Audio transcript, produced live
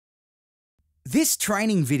This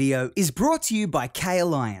training video is brought to you by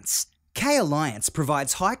K-Alliance. K-Alliance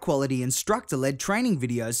provides high-quality instructor-led training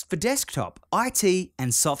videos for desktop, IT,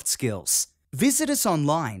 and soft skills. Visit us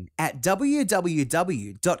online at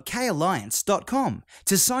www.kalliance.com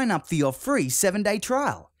to sign up for your free 7-day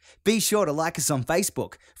trial. Be sure to like us on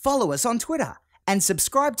Facebook, follow us on Twitter, and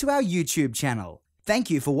subscribe to our YouTube channel.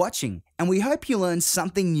 Thank you for watching, and we hope you learned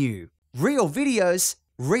something new. Real videos,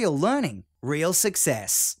 real learning, real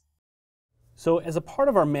success. So as a part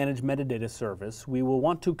of our Manage Metadata service, we will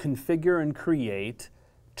want to configure and create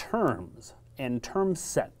terms and term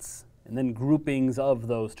sets, and then groupings of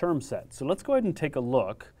those term sets. So let's go ahead and take a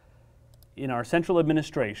look. In our central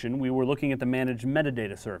administration, we were looking at the Manage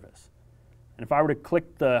Metadata service. And if I were to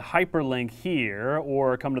click the hyperlink here,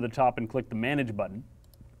 or come to the top and click the Manage button,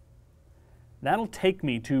 that'll take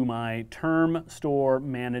me to my Term Store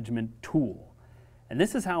Management tool. And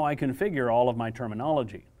this is how I configure all of my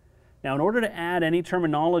terminology. Now, in order to add any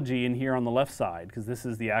terminology in here on the left side, because this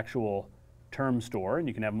is the actual term store, and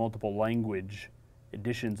you can have multiple language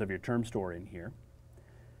editions of your term store in here.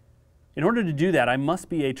 In order to do that, I must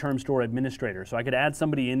be a term store administrator. So I could add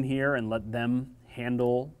somebody in here and let them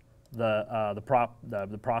handle the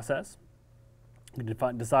process. You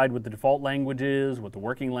can decide what the default language is, what the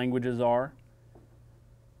working languages are.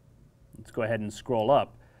 Let's go ahead and scroll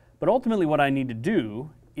up. But ultimately what I need to do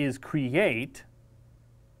is create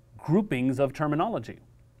groupings of terminology.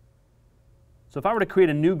 So if I were to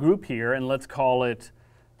create a new group here, and let's call it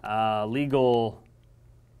legal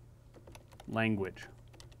language.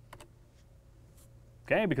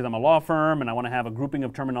 Okay, because I'm a law firm and I want to have a grouping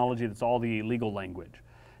of terminology that's all the legal language.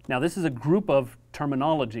 Now this is a group of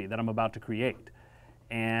terminology that I'm about to create.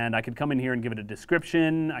 And I could come in here and give it a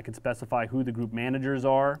description. I could specify who the group managers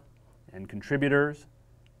are and contributors.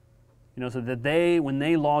 You know, so that when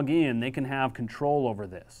they log in, they can have control over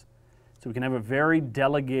this. So we can have a very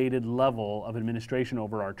delegated level of administration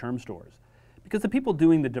over our term stores. Because the people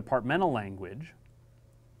doing the departmental language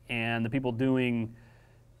and the people doing,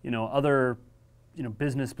 other,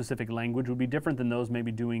 business-specific language would be different than those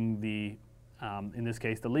maybe doing the, in this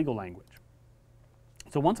case, the legal language.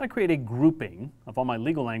 So once I create a grouping of all my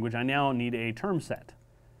legal language, I now need a term set.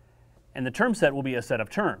 And the term set will be a set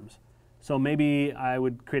of terms. So maybe I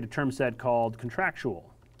would create a term set called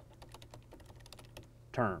contractual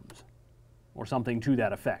terms, or something to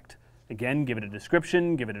that effect. Again, give it a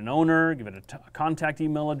description, give it an owner, give it a contact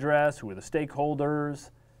email address, who are the stakeholders.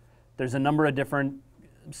 There's a number of different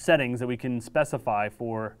settings that we can specify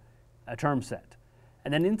for a term set.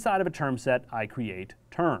 And then inside of a term set, I create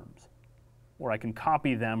terms, or I can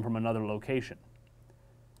copy them from another location.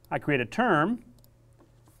 I create a term,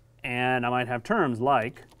 and I might have terms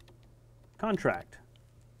like contract.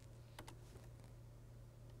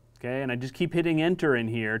 Okay, and I just keep hitting enter in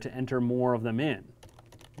here to enter more of them in.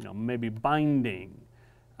 Maybe binding,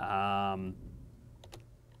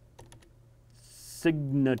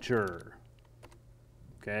 signature.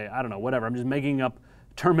 Okay, I don't know, whatever. I'm just making up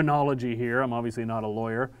terminology here. I'm obviously not a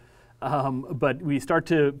lawyer. But we start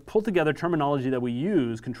to pull together terminology that we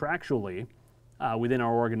use contractually within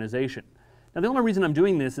our organization. Now, the only reason I'm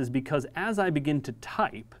doing this is because as I begin to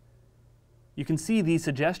type, you can see these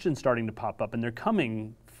suggestions starting to pop up, and they're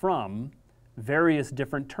coming from various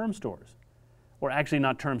different term stores. Or actually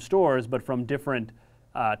not term stores, but from different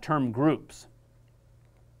term groups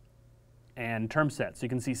and term sets. So you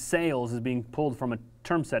can see sales is being pulled from a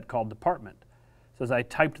term set called department. So as I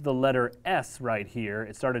typed the letter S right here,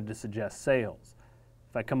 it started to suggest sales.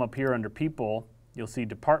 If I come up here under people, you'll see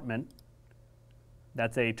department.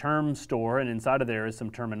 That's a term store, and inside of there is some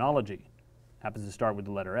terminology. Happens to start with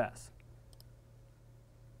the letter S.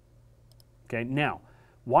 Okay, now,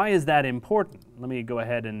 why is that important? Let me go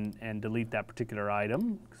ahead and delete that particular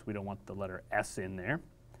item, because we don't want the letter S in there.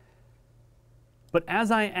 But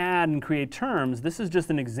as I add and create terms, this is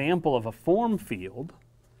just an example of a form field.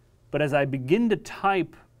 But as I begin to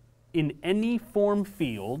type in any form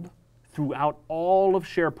field throughout all of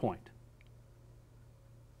SharePoint,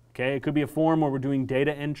 okay, it could be a form where we're doing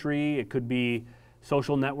data entry. It could be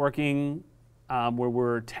social networking, where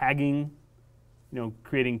we're tagging,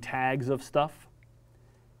 creating tags of stuff.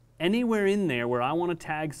 Anywhere in there where I want to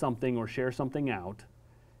tag something or share something out,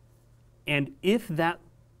 and if that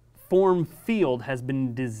form field has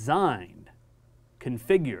been designed,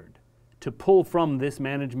 configured to pull from this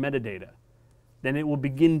manage metadata, then it will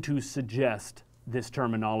begin to suggest this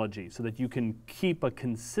terminology so that you can keep a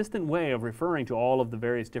consistent way of referring to all of the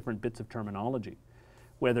various different bits of terminology,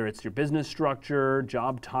 whether it's your business structure,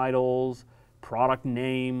 job titles, product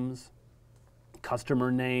names,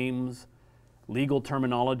 customer names, legal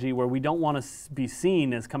terminology where we don't want to be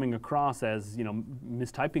seen as coming across as,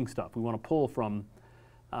 mistyping stuff. We want to pull from,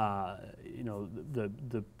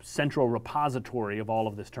 the central repository of all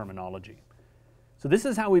of this terminology. So this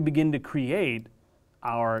is how we begin to create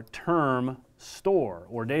our term store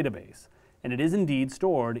or database. And it is indeed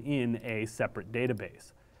stored in a separate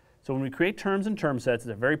database. So when we create terms and term sets,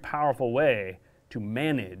 it's a very powerful way to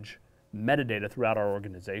manage metadata throughout our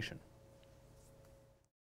organization.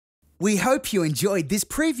 We hope you enjoyed this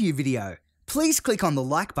preview video. Please click on the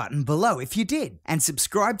like button below if you did, and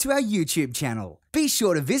subscribe to our YouTube channel. Be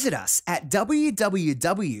sure to visit us at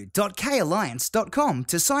www.kalliance.com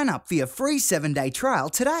to sign up for your free 7-day trial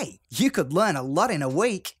today. You could learn a lot in a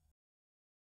week.